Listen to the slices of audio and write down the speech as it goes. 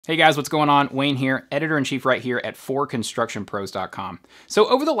Hey guys, what's going on? Wayne here, editor-in-chief right here at forconstructionpros.com. So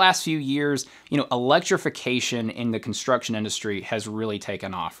over the last few years, electrification in the construction industry has really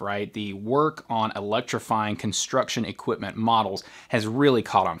taken off, right? The work on electrifying construction equipment models has really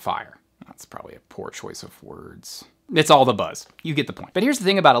caught on fire. That's probably a poor choice of words. It's all the buzz. You get the point. But here's the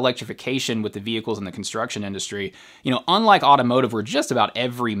thing about electrification with the vehicles in the construction industry. Unlike automotive, where just about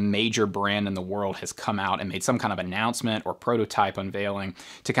every major brand in the world has come out and made some kind of announcement or prototype unveiling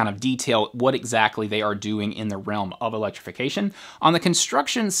to kind of detail what exactly they are doing in the realm of electrification. On the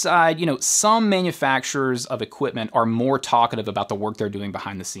construction side, some manufacturers of equipment are more talkative about the work they're doing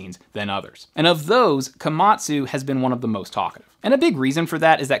behind the scenes than others. And of those, Komatsu has been one of the most talkative. And a big reason for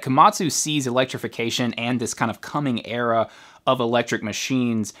that is that Komatsu sees electrification and this kind of coming era of electric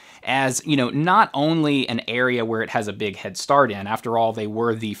machines as, not only an area where it has a big head start in. After all, they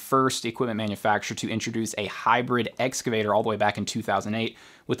were the first equipment manufacturer to introduce a hybrid excavator all the way back in 2008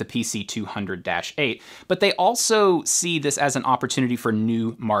 with the PC200-8, but they also see this as an opportunity for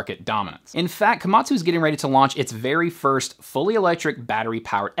new market dominance. In fact, Komatsu is getting ready to launch its very first fully electric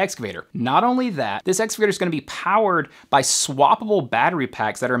battery-powered excavator. Not only that, this excavator is going to be powered by swappable battery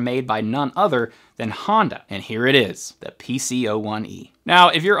packs that are made by none other than Honda. And here it is, the PC01E. Now,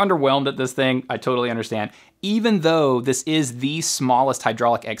 if you're underwhelmed at this thing, I totally understand. Even though this is the smallest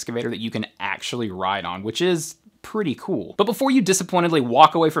hydraulic excavator that you can actually ride on, which is pretty cool. But before you disappointedly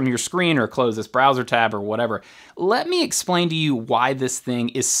walk away from your screen or close this browser tab or whatever, let me explain to you why this thing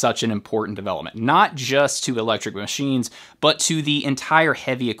is such an important development, not just to electric machines, but to the entire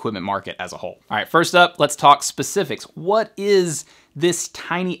heavy equipment market as a whole. All right, first up, let's talk specifics. What is this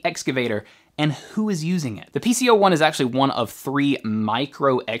tiny excavator and who is using it? The PC01 is actually one of 3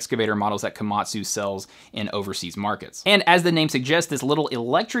 micro excavator models that Komatsu sells in overseas markets. And as the name suggests, this little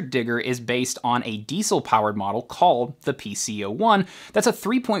electric digger is based on a diesel-powered model called the PC01. That's a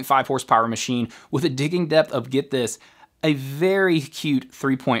 3.5 horsepower machine with a digging depth of, get this, a very cute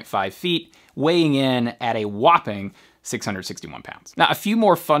 3.5 feet, weighing in at a whopping 661 pounds. Now, a few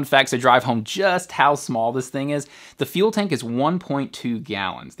more fun facts to drive home just how small this thing is. The fuel tank is 1.2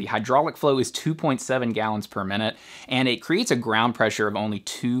 gallons. The hydraulic flow is 2.7 gallons per minute, and it creates a ground pressure of only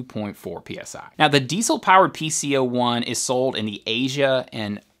 2.4 PSI. Now, the diesel-powered PC01 is sold in the Asia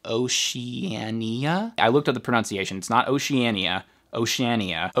and Oceania. I looked at the pronunciation. It's not Oceania.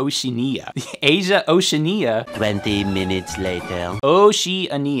 Oceania. Asia, Oceania. 20 minutes later.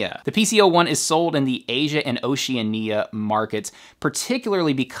 Oceania. The PC01 is sold in the Asia and Oceania markets,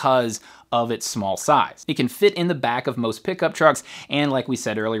 particularly because of its small size. It can fit in the back of most pickup trucks, and like we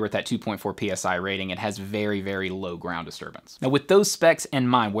said earlier with that 2.4 PSI rating, it has very, very low ground disturbance. Now with those specs in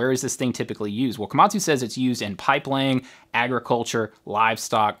mind, where is this thing typically used? Well, Komatsu says it's used in pipe laying, agriculture,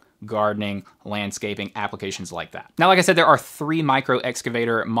 livestock, gardening, landscaping, applications like that. Now, like I said, there are 3 micro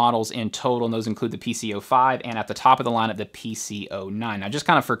excavator models in total, and those include the PC05 and at the top of the lineup, the PC09. Now, just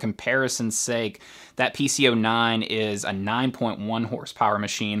kind of for comparison's sake, that PC09 is a 9.1 horsepower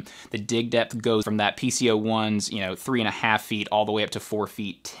machine. The dig depth goes from that PC01's, 3.5 feet all the way up to 4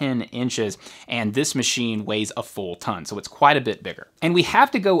 feet 10 inches, and this machine weighs a full ton, so it's quite a bit bigger. And we have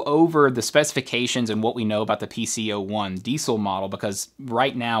to go over the specifications and what we know about the PC01 diesel model, because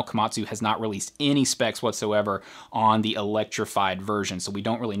right now Komatsu has not released any specs whatsoever on the electrified version, so we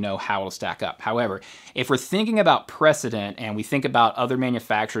don't really know how it'll stack up. However, if we're thinking about precedent and we think about other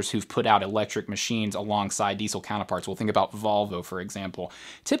manufacturers who've put out electric machines alongside diesel counterparts, we'll think about Volvo, for example.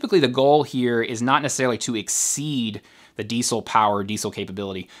 Typically, the goal here is not necessarily to exceed the diesel power, diesel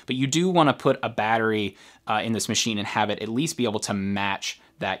capability, but you do want to put a battery in this machine and have it at least be able to match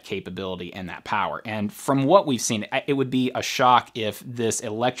that capability and that power. And from what we've seen, it would be a shock if this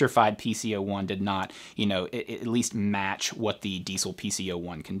electrified PC01 did not, at least match what the diesel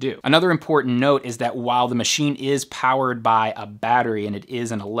PC01 can do. Another important note is that while the machine is powered by a battery and it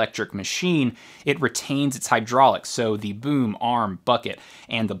is an electric machine, it retains its hydraulics. So the boom, arm, bucket,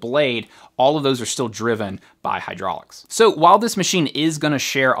 and the blade, all of those are still driven by hydraulics. So while this machine is going to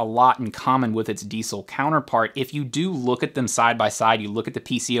share a lot in common with its diesel counterpart, if you do look at them side by side, you look at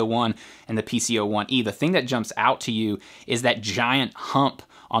the PC01 and the PC01E, the thing that jumps out to you is that giant hump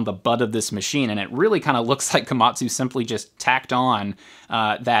on the butt of this machine, and it really kind of looks like Komatsu simply just tacked on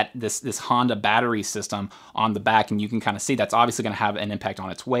this Honda battery system on the back, and you can kind of see that's obviously going to have an impact on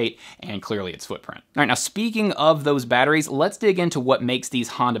its weight and clearly its footprint. All right, now speaking of those batteries, let's dig into what makes these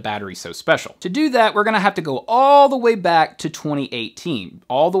Honda batteries so special. To do that, we're going to have to go all the way back to 2018,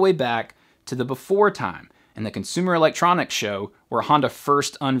 all the way back to the before time, and the Consumer Electronics Show where Honda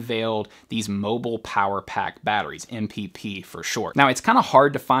first unveiled these mobile power pack batteries, MPP for short. Now, it's kind of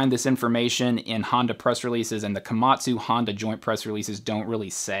hard to find this information in Honda press releases, and the Komatsu Honda joint press releases don't really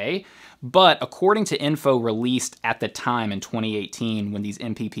say, but according to info released at the time in 2018 when these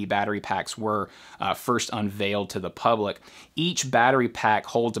MPP battery packs were first unveiled to the public, each battery pack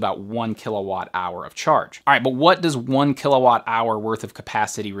holds about 1 kilowatt hour of charge. All right, but what does 1 kilowatt hour worth of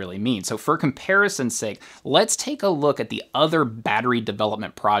capacity really mean? So for comparison's sake, let's take a look at the other battery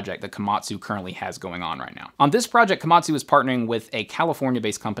development project that Komatsu currently has going on right now. On this project, Komatsu is partnering with a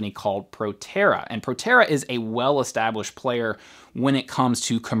California-based company called Proterra, and Proterra is a well-established player when it comes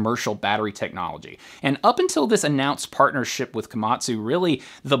to commercial battery technology. And up until this announced partnership with Komatsu, really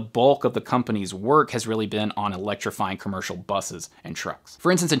the bulk of the company's work has really been on electrifying commercial buses and trucks.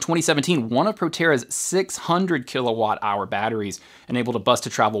 For instance, in 2017, one of Proterra's 600 kilowatt hour batteries enabled a bus to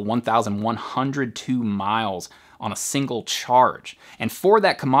travel 1,102 miles on a single charge. And for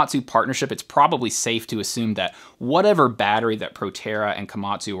that Komatsu partnership, it's probably safe to assume that whatever battery that Proterra and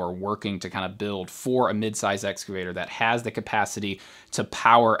Komatsu are working to kind of build for a mid-size excavator that has the capacity to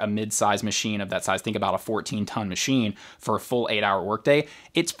power a mid-size machine of that size, think about a 14-ton machine for a full 8-hour workday,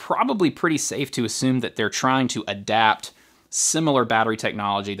 it's probably pretty safe to assume that they're trying to adapt similar battery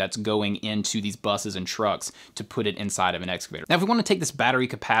technology that's going into these buses and trucks to put it inside of an excavator. Now, if we want to take this battery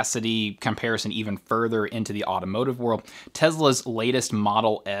capacity comparison even further into the automotive world, Tesla's latest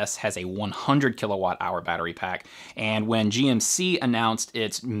Model S has a 100 kilowatt hour battery pack. And when GMC announced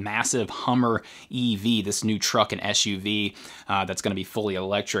its massive Hummer EV, this new truck and SUV that's going to be fully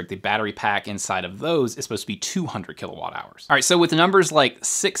electric, the battery pack inside of those is supposed to be 200 kilowatt hours. All right, so with numbers like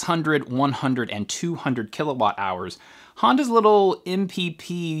 600, 100, and 200 kilowatt hours, Honda's little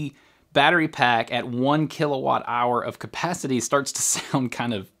MPP battery pack at 1 kilowatt hour of capacity starts to sound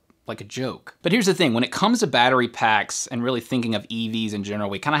kind of like a joke. But here's the thing, when it comes to battery packs and really thinking of EVs in general,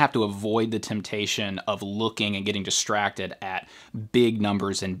 we kind of have to avoid the temptation of looking and getting distracted at big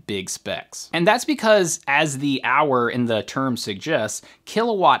numbers and big specs. And that's because, as the hour in the term suggests,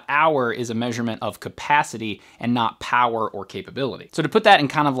 kilowatt hour is a measurement of capacity and not power or capability. So to put that in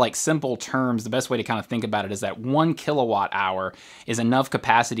kind of like simple terms, the best way to kind of think about it is that 1 kilowatt hour is enough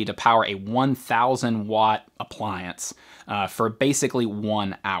capacity to power a 1,000 watt appliance for basically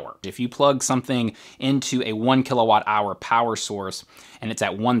 1 hour. If you plug something into a 1 kilowatt hour power source and it's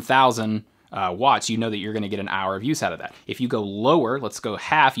at 1,000 watts, you know that you're going to get an hour of use out of that. If you go lower, let's go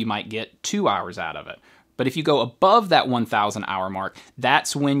half, you might get 2 hours out of it. But if you go above that 1,000 hour mark,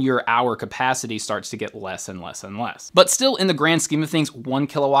 that's when your hour capacity starts to get less and less and less. But still, in the grand scheme of things, 1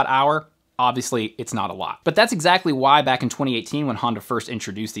 kilowatt hour, obviously, it's not a lot. But that's exactly why back in 2018, when Honda first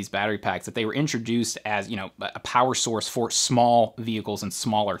introduced these battery packs, that they were introduced as, you know, a power source for small vehicles and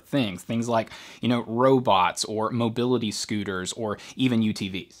smaller things. Things like, you know, robots or mobility scooters or even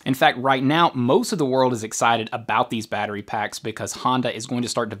UTVs. In fact, right now, most of the world is excited about these battery packs because Honda is going to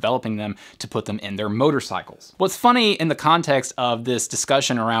start developing them to put them in their motorcycles. What's funny in the context of this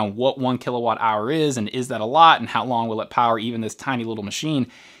discussion around what 1 kilowatt hour is and is that a lot and how long will it power even this tiny little machine,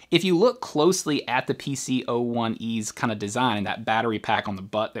 if you look closely at the PC01E's kind of design and that battery pack on the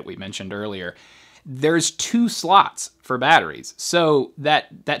butt that we mentioned earlier, there's 2 slots for batteries. So that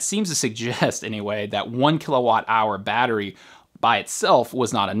seems to suggest, anyway, that 1 kilowatt hour battery by itself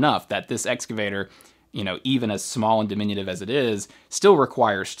was not enough, that this excavator, you know, even as small and diminutive as it is, still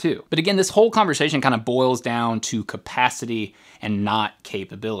requires 2. But again, this whole conversation kind of boils down to capacity and not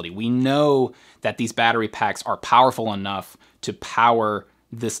capability. We know that these battery packs are powerful enough to power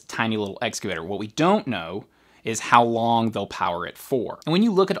this tiny little excavator. What we don't know is how long they'll power it for. And when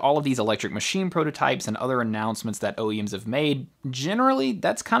you look at all of these electric machine prototypes and other announcements that OEMs have made, generally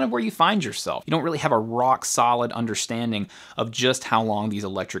that's kind of where you find yourself. You don't really have a rock solid understanding of just how long these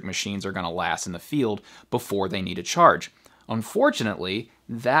electric machines are going to last in the field before they need a charge. Unfortunately,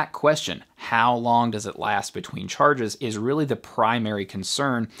 that question, how long does it last between charges, is really the primary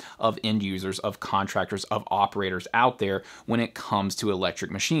concern of end users, of contractors, of operators out there when it comes to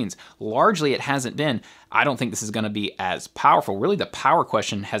electric machines. Largely, it hasn't been, I don't think this is going to be as powerful. Really, the power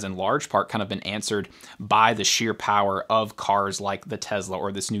question has in large part kind of been answered by the sheer power of cars like the Tesla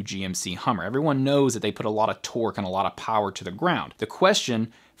or this new GMC Hummer. Everyone knows that they put a lot of torque and a lot of power to the ground. The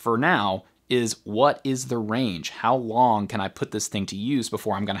question for now is, what is the range? How long can I put this thing to use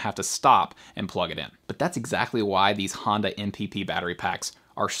before I'm going to have to stop and plug it in? But that's exactly why these Honda MPP battery packs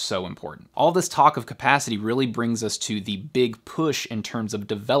are so important. All this talk of capacity really brings us to the big push in terms of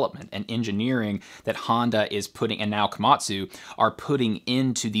development and engineering that Honda is putting, and now Komatsu, are putting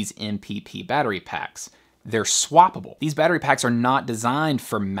into these MPP battery packs. they're swappable. These battery packs are not designed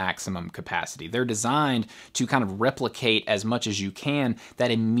for maximum capacity. They're designed to kind of replicate as much as you can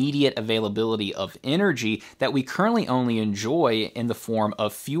that immediate availability of energy that we currently only enjoy in the form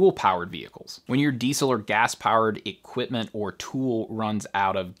of fuel-powered vehicles. When your diesel or gas-powered equipment or tool runs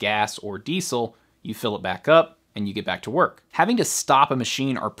out of gas or diesel, you fill it back up and you get back to work. Having to stop a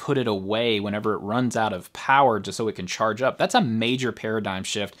machine or put it away whenever it runs out of power just so it can charge up, that's a major paradigm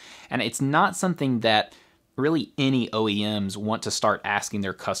shift, and it's not something that really any OEMs want to start asking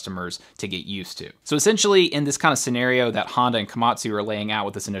their customers to get used to. So essentially, in this kind of scenario that Honda and Komatsu are laying out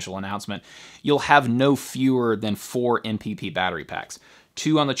with this initial announcement, you'll have no fewer than 4 MPP battery packs.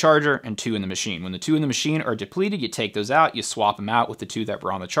 2 on the charger and 2 in the machine. When the 2 in the machine are depleted, you take those out, you swap them out with the 2 that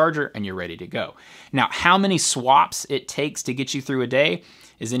were on the charger, and you're ready to go. Now, how many swaps it takes to get you through a day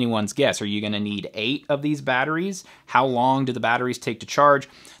is anyone's guess. Are you gonna need 8 of these batteries? How long do the batteries take to charge?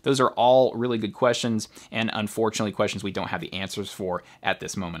 Those are all really good questions, and unfortunately questions we don't have the answers for at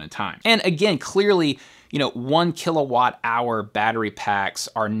this moment in time. And again, clearly, 1 kilowatt hour battery packs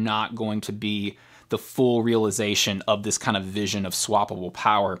are not going to be the full realization of this kind of vision of swappable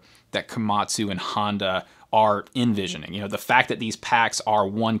power that Komatsu and Honda are envisioning. The fact that these packs are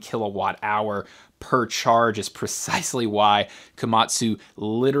 1 kilowatt hour per charge is precisely why Komatsu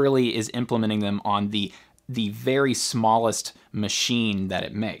literally is implementing them on the very smallest machine that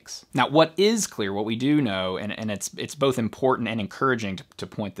it makes. Now, what is clear, what we do know, and it's both important and encouraging to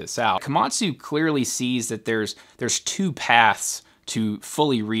point this out, Komatsu clearly sees that there's 2 paths to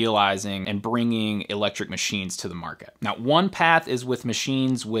fully realizing and bringing electric machines to the market. Now, one path is with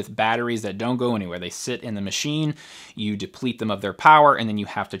machines with batteries that don't go anywhere. They sit in the machine, you deplete them of their power, and then you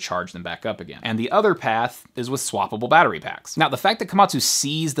have to charge them back up again. And the other path is with swappable battery packs. Now, the fact that Komatsu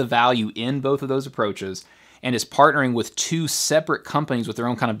sees the value in both of those approaches and is partnering with 2 separate companies with their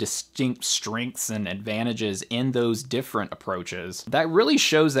own kind of distinct strengths and advantages in those different approaches, that really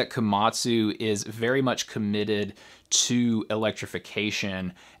shows that Komatsu is very much committed to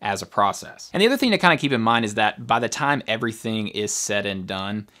electrification as a process. And the other thing to kind of keep in mind is that by the time everything is said and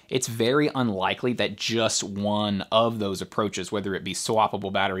done, it's very unlikely that just one of those approaches, whether it be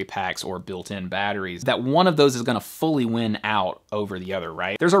swappable battery packs or built-in batteries, that one of those is going to fully win out over the other,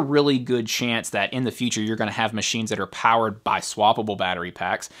 right? There's a really good chance that in the future you're going to have machines that are powered by swappable battery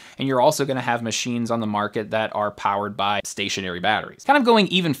packs, and you're also going to have machines on the market that are powered by stationary batteries. Kind of going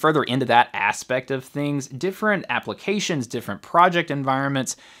even further into that aspect of things, different applications, different project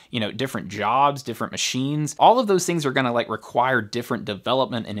environments, different jobs, different machines, all of those things are going to require different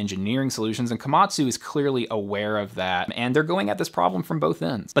development and engineering solutions, and Komatsu is clearly aware of that, and they're going at this problem from both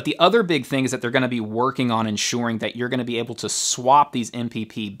ends. But the other big thing is that they're going to be working on ensuring that you're going to be able to swap these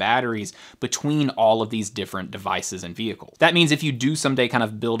MPP batteries between all of these different devices and vehicles. That means if you do someday kind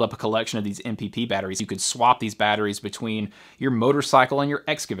of build up a collection of these MPP batteries, you could swap these batteries between your motorcycle and your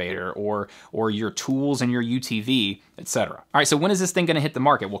excavator, or your tools and your UTV, etc. All right, so when is this thing going to hit the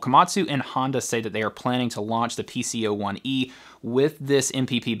market? Well, Komatsu and Honda say that they are planning to launch the PC01E with this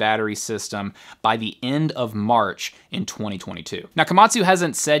MPP battery system by the end of March in 2022. Now, Komatsu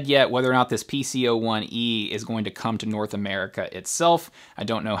hasn't said yet whether or not this PC01E is going to come to North America itself. I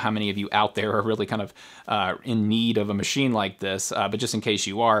don't know how many of you out there are really kind of in need of a machine like this, but just in case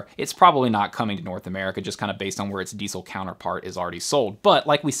you are, it's probably not coming to North America, just kind of based on where its diesel counterpart is already sold. But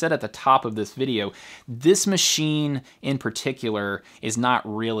like we said at the top of this video, this machine in particular is not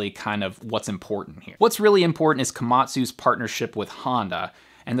really kind of what's important here. What's really important is Komatsu's partnership with Honda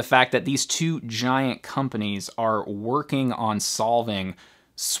and the fact that these 2 giant companies are working on solving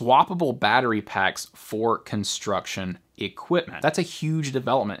swappable battery packs for construction equipment. That's a huge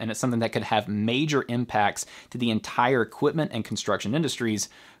development, and it's something that could have major impacts to the entire equipment and construction industries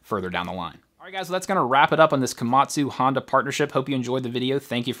further down the line. All right, guys, so that's going to wrap it up on this Komatsu-Honda partnership. Hope you enjoyed the video.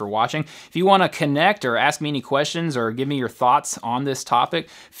 Thank you for watching. If you want to connect or ask me any questions or give me your thoughts on this topic,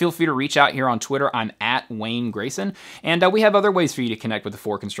 feel free to reach out here on Twitter. I'm at Wayne Grayson. And we have other ways for you to connect with the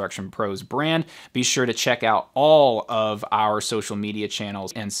 4Construction Pros brand. Be sure to check out all of our social media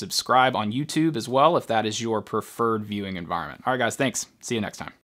channels and subscribe on YouTube as well if that is your preferred viewing environment. All right, guys, thanks. See you next time.